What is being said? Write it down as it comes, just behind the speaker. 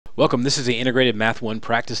Welcome. This is the Integrated Math 1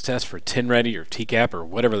 practice test for TNReady or TCAP or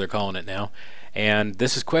whatever they're calling it now. And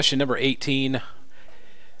this is question number 18.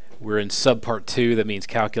 We're in subpart 2. That means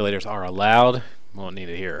calculators are allowed. Won't need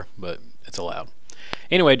it here, but it's allowed.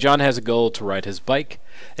 Anyway, John has a goal to ride his bike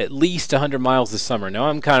at least 100 miles this summer. Now,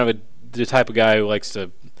 I'm kind of the type of guy who likes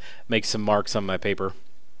to make some marks on my paper.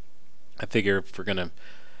 I figure if we're going to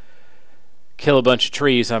kill a bunch of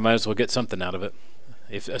trees, I might as well get something out of it.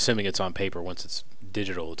 Assuming it's on paper. Once it's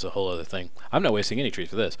digital, it's a whole other thing. I'm not wasting any trees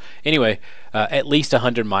for this. Anyway, at least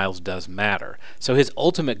 100 miles does matter. So his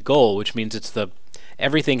ultimate goal, which means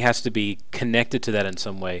everything has to be connected to that in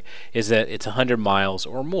some way, is that it's 100 miles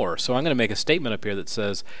or more. So I'm going to make a statement up here that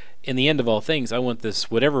says, in the end of all things, I want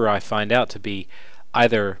this, whatever I find out, to be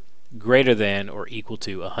either greater than or equal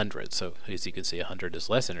to 100. So as you can see, 100 is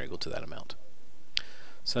less than or equal to that amount.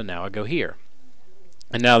 So now I go here.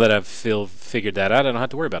 And now that I've figured that out, I don't have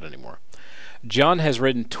to worry about it anymore. John has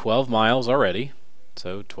ridden 12 miles already,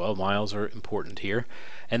 so 12 miles are important here,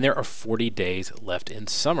 and there are 40 days left in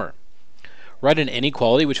summer. Write an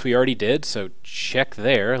inequality, which we already did, so check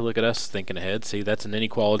there. Look at us thinking ahead. See, that's an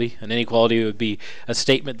inequality. An inequality would be a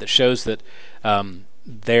statement that shows that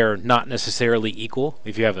they're not necessarily equal.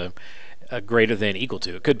 If you have a greater than equal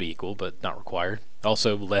to, it could be equal, but not required.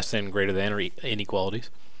 Also, less than, greater than, or inequalities.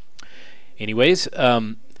 Anyways,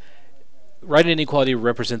 write an inequality to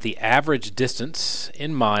represent the average distance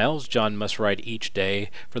in miles John must ride each day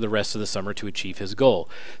for the rest of the summer to achieve his goal.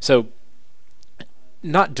 So,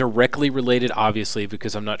 not directly related, obviously,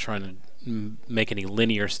 because I'm not trying to make any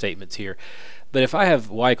linear statements here. But if I have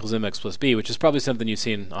y equals mx plus b, which is probably something you've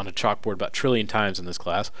seen on a chalkboard about a trillion times in this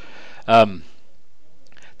class,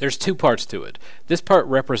 there's two parts to it. This part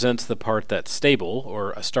represents the part that's stable,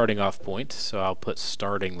 or a starting off point, so I'll put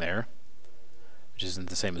starting there. Which isn't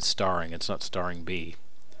the same as starring. It's not starring B.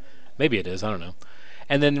 Maybe it is. I don't know.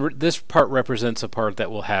 And then this part represents a part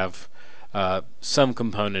that will have some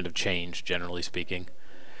component of change, generally speaking.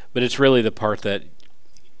 But it's really the part that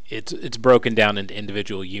it's broken down into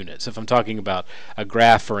individual units. If I'm talking about a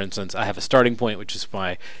graph, for instance, I have a starting point, which is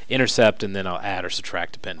my intercept, and then I'll add or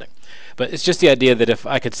subtract depending. But it's just the idea that if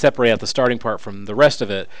I could separate out the starting part from the rest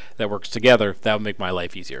of it that works together, that would make my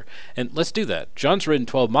life easier. And let's do that. John's ridden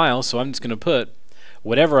 12 miles, so I'm just going to put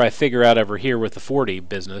whatever I figure out over here with the 40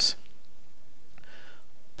 business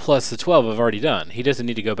plus the 12 I've already done. He doesn't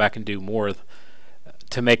need to go back and do more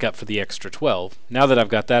to make up for the extra 12. Now that I've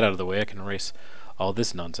got that out of the way, I can erase all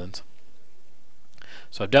this nonsense.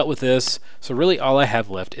 So I've dealt with this. So really all I have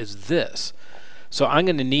left is this. So I'm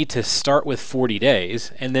going to need to start with 40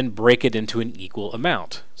 days and then break it into an equal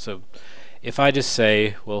amount. So if I just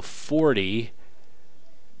say, well, 40...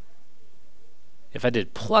 If I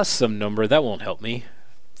did plus some number, that won't help me.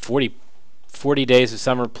 40 days of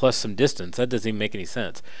summer plus some distance. That doesn't even make any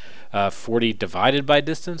sense. 40 divided by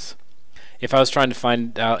distance? If I was trying to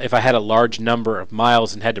find out, if I had a large number of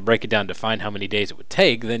miles and had to break it down to find how many days it would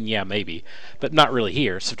take, then yeah, maybe. But not really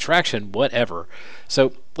here. Subtraction, whatever.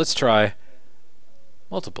 So let's try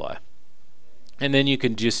multiply. And then you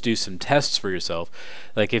can just do some tests for yourself.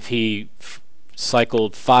 Like if he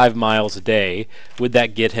cycled 5 miles a day, would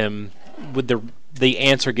that get him... would the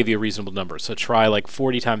answer give you a reasonable number? So try like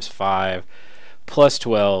 40 times 5 plus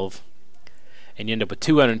 12, and you end up with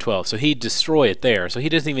 212. So he'd destroy it there. So he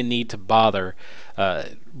doesn't even need to bother.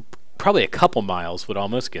 Probably a couple miles would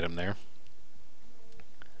almost get him there.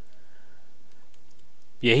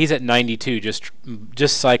 Yeah, he's at 92,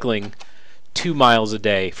 just cycling 2 miles a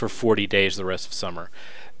day for 40 days the rest of summer.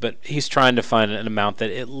 But he's trying to find an amount that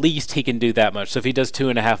at least he can do that much. So if he does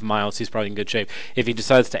 2.5 miles, he's probably in good shape. If he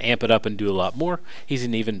decides to amp it up and do a lot more, he's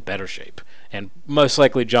in even better shape. And most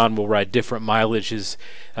likely John will ride different mileages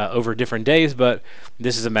over different days, but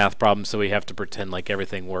this is a math problem, so we have to pretend like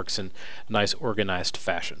everything works in nice organized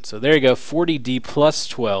fashion. So there you go. 40D plus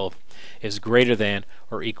 12 is greater than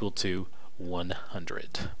or equal to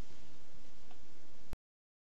 100.